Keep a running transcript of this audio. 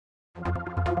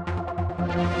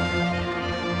Well,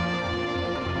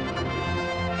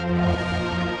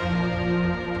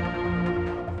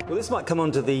 this might come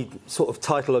under the sort of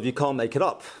title of "You Can't Make It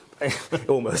Up,"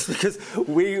 almost, because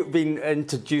we've been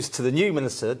introduced to the new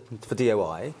minister for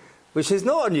DOI, which is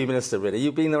not a new minister, really.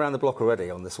 You've been around the block already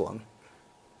on this one.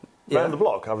 Yeah. Around the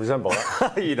block, I resemble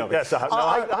that. You know, yes, I have. No,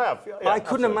 I have. Yeah, I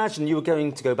couldn't imagine you were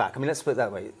going to go back. I mean, let's put it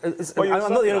that way. Well,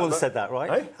 I'm not the only one that said that, right?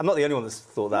 Eh? I'm not the only one that's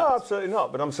thought that. No, absolutely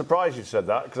not. But I'm surprised you said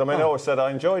that, because I mean, I always said I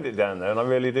enjoyed it down there, and I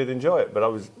really did enjoy it. But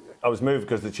I was moved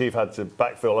because the chief had to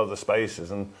backfill other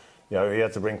spaces, and you know, he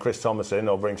had to bring Chris Thomas in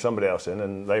or bring somebody else in,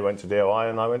 and they went to DOI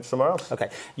and I went somewhere else. OK.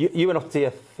 You went off to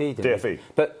DFE, didn't DFE. you?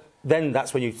 But then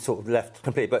that's when you sort of left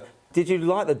completely. But did you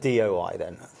like the DOI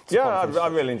then? Yeah, I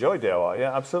really enjoyed DOI,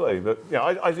 yeah, absolutely. But you know,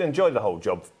 I enjoyed the whole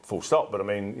job, full stop. But I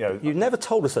mean, you know... You've never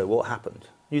told us, though, what happened.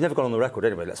 You've never gone on the record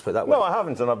anyway, let's put it that way. No, I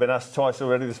haven't, and I've been asked twice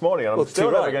already this morning, and I'm still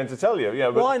never going to tell you.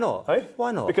 Yeah, but, why not? Hey?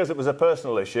 Why not? Because it was a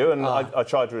personal issue, and I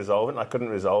tried to resolve it, and I couldn't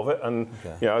resolve it. And,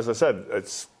 you know, as I said,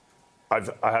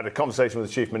 I had a conversation with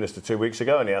the Chief Minister 2 weeks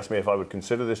ago, and he asked me if I would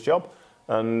consider this job.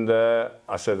 And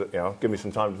I said, you know, give me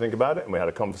some time to think about it. And we had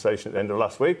a conversation at the end of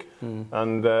last week.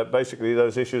 And basically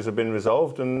those issues have been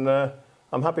resolved, and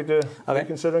I'm happy to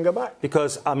reconsider and go back.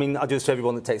 Because, I mean, I do this to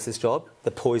everyone that takes this job.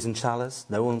 The poison chalice.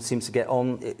 No one seems to get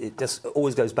on. It just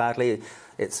always goes badly.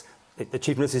 The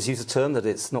Chief Minister's used the term that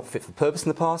it's not fit for purpose in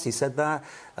the past. He said that.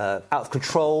 Out of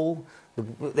control.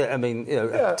 I mean, you know,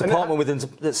 a department within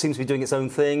that seems to be doing its own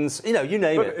things. You know, you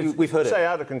name it. We've heard it. Say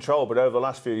out of control, but over the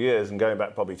last few years and going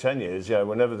back probably 10 years, you know,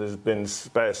 whenever there's been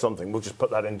spare something, we'll just put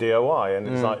that in DOI. And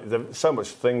it's like there's so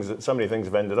many things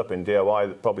have ended up in DOI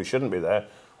that probably shouldn't be there,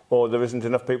 or there isn't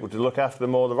enough people to look after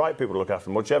them, or the right people to look after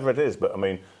them, whichever it is. But I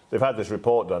mean, they've had this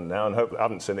report done now, and hopefully I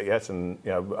haven't seen it yet, and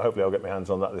you know, hopefully I'll get my hands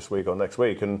on that this week or next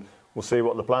week, and we'll see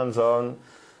what the plans are.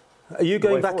 Are you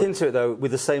going back into it though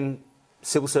with the same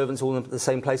civil servants all in the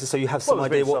same places, so you have some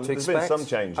idea what to expect? There's been some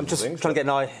changes. I'm just trying to get an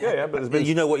eye. Yeah, but there's been...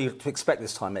 You know what you to expect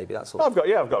this time, maybe, that's all. I've got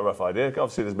a rough idea.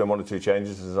 Obviously, there's been 1 or 2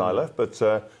 changes since I left, but,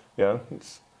 you know,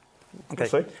 we'll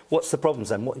see. What's the problems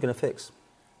then? What are you going to fix?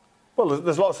 Well,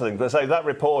 there's lots of things. But I say that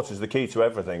report is the key to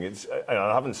everything. You know,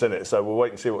 I haven't seen it, so we'll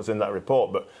wait and see what's in that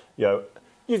report. But, you know,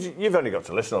 you've only got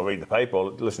to listen or read the paper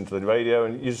or listen to the radio,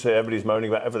 and you just say everybody's moaning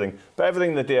about everything. But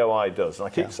everything the DOI does, and I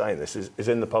keep saying this, is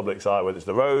in the public's eye, whether it's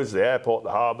the roads, the airport,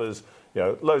 the harbours, you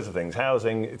know, loads of things,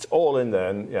 housing, it's all in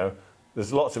there. And, you know,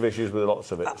 there's lots of issues with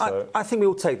lots of it. I think we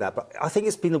will take that, but I think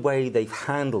it's been the way they've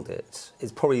handled it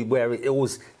is probably where it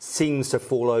always seems to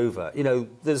fall over. You know,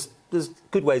 there's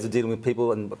good ways of dealing with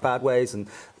people and bad ways, and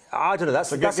I don't know, that's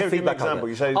the feedback.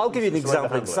 I'll give you an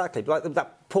example, exactly. Like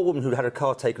that poor woman who had her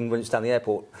car taken when she was down the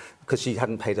airport because she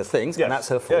hadn't paid her things, and that's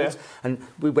her fault. And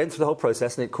we went through the whole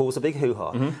process, and it caused a big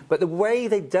hoo-ha. But the way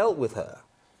they dealt with her,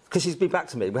 because she's been back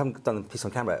to me, we haven't done the piece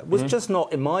on camera, was just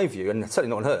not, in my view, and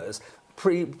certainly not on hers,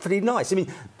 pretty nice. I mean,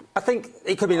 I think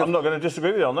it could be... I'm not going to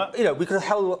disagree with you on that. You know, we could have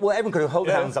held... Well, everyone could have held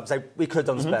their hands up and say, we could have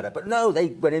done this better. But no, they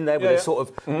went in there with a sort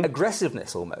of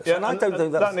aggressiveness almost. Yeah, and I don't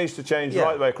think that needs to change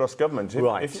right the way across government.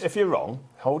 If you're wrong,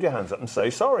 hold your hands up and say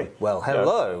sorry. Well,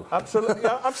 hello. Yeah, absolutely.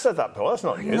 I've said that, Paul. That's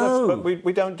not you. But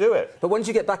we don't do it. But once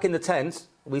you get back in the tent,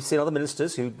 we've seen other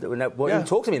ministers who won't even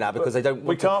talk to me now because they don't...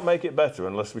 We can't make it better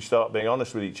unless we start being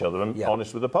honest with each other and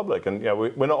honest with the public. And, you know,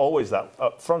 we're not always that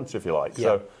up front, if you like.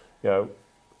 So, you know...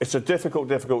 It's a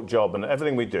difficult job, and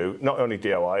everything we do, not only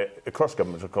DOI, across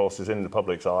government, of course, is in the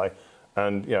public's eye.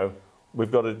 And, you know,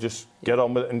 we've got to just get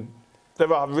on with it. And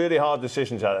there are really hard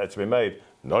decisions out there to be made.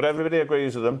 Not everybody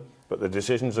agrees with them, but the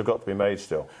decisions have got to be made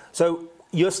still. So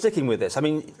you're sticking with this. I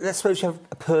mean, let's suppose you have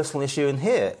a personal issue in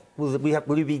here.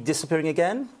 Will you be disappearing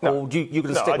again? No. Or you're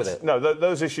going to stick with it? No,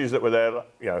 those issues that were there,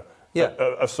 you know,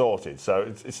 are sorted.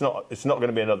 So it's not going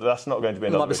to be another. That's not going to be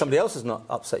another. It might be somebody else has not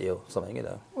upset you or something, you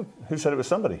know. Well, who said it was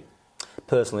somebody?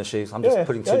 Personal issues. I'm just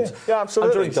putting two. Yeah,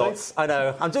 absolutely. I'm doing dots. I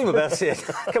know. I'm doing my best here.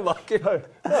 Come on. No,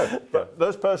 but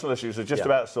those personal issues are just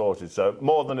about sorted. So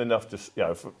more than enough to, you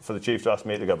know, for the chief to ask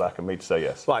me to go back and me to say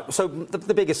yes. Right. So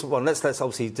the biggest one. Let's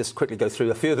obviously just quickly go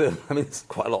through a few of them. I mean, it's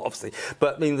quite a lot, obviously.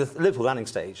 But I mean, the Liverpool landing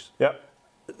stage. Yep.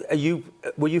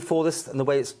 Were you for this and the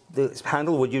way it's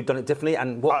handled? Would you have done it differently?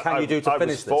 And what can you do to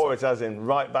finish this? I was for it, as in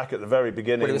right back at the very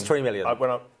beginning. When it was 20 million.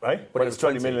 When it was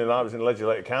 20 million, I was in the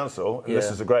Legislative Council, and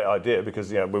this is a great idea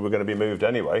because, you know, we were going to be moved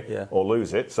anyway or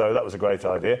lose it, so that was a great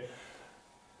idea.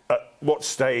 At what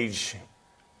stage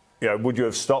you know, would you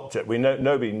have stopped it?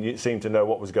 Nobody seemed to know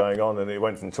what was going on, and it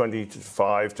went from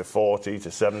 25 to 40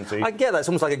 to 70. I get that. It's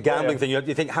almost like a gambling thing. You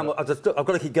think, I've got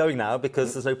to keep going now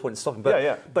because there's no point in stopping.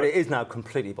 But, but it is now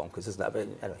completely bonkers, isn't it? But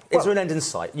anyway, is there an end in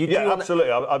sight?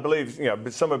 Absolutely. I believe, you know,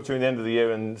 somewhere between the end of the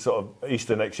year and sort of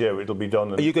Easter next year, it'll be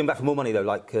done. Are you going back for more money, though,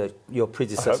 like your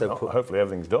predecessor? Hopefully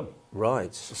everything's done. Right.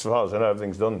 As far as I know,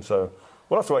 everything's done. So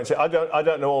we'll have to wait and see. I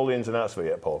don't know all the ins and outs of it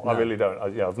yet, Paul. No. I really don't.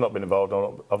 I've not been involved.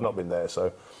 I've not been there.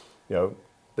 So, you know.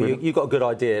 But you've got a good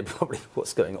idea, probably,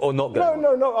 what's going on, or not going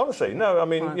on. No, honestly, no. I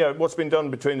mean, you know, what's been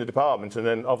done between the departments, and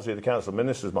then obviously the council of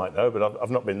ministers might know, but I've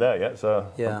not been there yet, so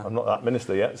I'm not that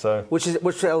minister yet. So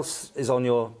which else is on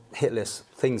your hit list?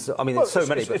 Things that, I mean, there's so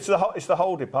many. It's the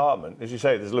whole department, as you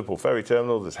say. There's Liverpool ferry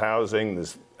terminal, there's housing,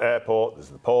 there's airport, there's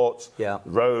the ports,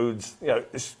 roads. You know,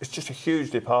 it's just a huge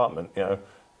department. You know.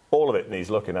 All of it needs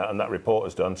looking at, and that report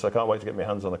is done, so I can't wait to get my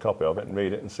hands on a copy of it and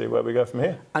read it and see where we go from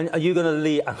here. And are you going to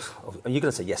lead? Are you going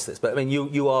to say yes to this? But I mean,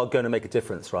 you are going to make a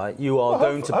difference, right? You are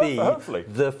going to be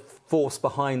the force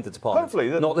behind the department.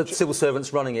 Hopefully, not the civil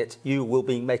servants running it. You will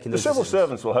be making the civil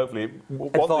servants will hopefully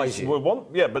advise you.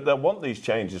 But they'll want these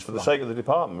changes for the sake of the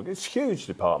department. It's a huge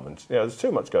department. You know, there's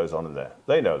too much goes on in there.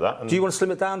 They know that. And do you want to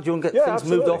slim it down? Do you want to get things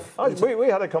moved off? We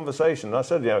had a conversation. And I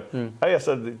said, you know, I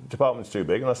said the department's too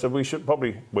big, and I said we should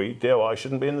probably DOI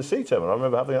shouldn't be in the sea terminal. I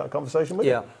remember having that conversation with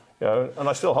you. You know, and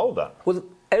I still hold that. Well,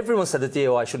 everyone said the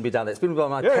DOI shouldn't be down there. It's been one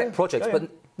of my pet projects, but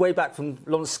way back from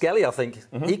Lawrence Skelly, I think,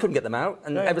 he couldn't get them out,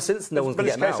 and ever since, no one's been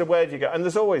getting them out. But it's a case of where do you go? And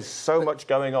there's always so much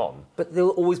going on. But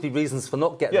there'll always be reasons for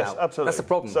not getting out. Yes, absolutely. That's the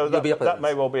problem. So that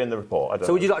may well be in the report.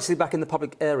 So would you like to see it back in the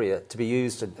public area to be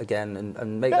used again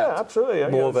and make that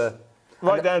absolutely, more of a...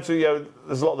 Right down to, you know,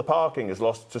 there's a lot of the parking is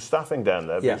lost to staffing down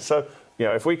there. Yeah. So, you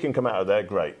know, if we can come out of there,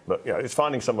 great. But, you know, it's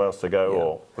finding somewhere else to go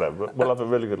or whatever. We'll have a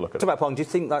really good look at it. Talk about parking. Do you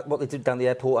think that what they did down the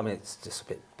airport, I mean, it's just a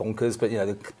bit bonkers, but, you know,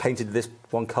 they painted this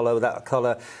one colour, that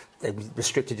colour, they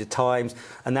restricted your times,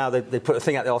 and now they put a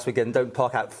thing out there last weekend, don't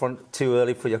park out front too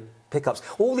early for your pickups.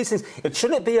 All these things.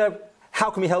 Shouldn't it be a how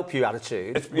can we help you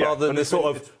attitude rather than this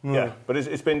sort of... but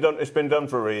it's been done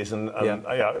for a reason. And,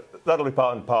 that'll be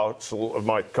part and parcel of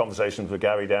my conversations with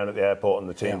Gary down at the airport and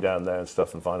the team down there and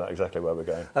stuff, and find out exactly where we're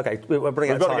going. OK, we've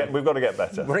got to get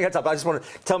better. We're running out of time. I just want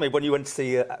to tell me, when you went to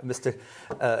see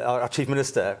our Chief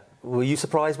Minister, were you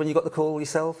surprised when you got the call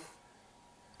yourself?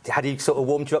 Had he sort of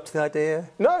warmed you up to the idea?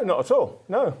 No, not at all,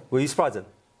 no. Were you surprised then?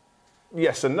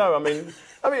 Yes and no. I mean,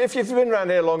 if you've been around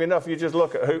here long enough, you just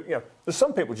look at who, you know, there's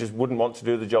some people just wouldn't want to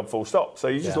do the job full stop. So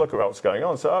you just look at what's going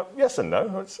on. So yes and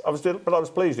no. But I was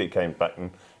pleased he came back, and,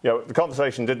 you know, the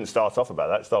conversation didn't start off about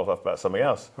that. It started off about something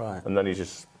else. Right. And then he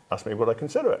just asked me would I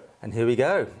consider it. And here we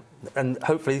go. And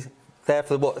hopefully there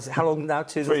for how long now?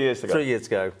 3 years to go. 3 years to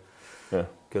go. Yeah.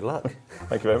 Good luck.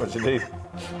 Thank you very much indeed.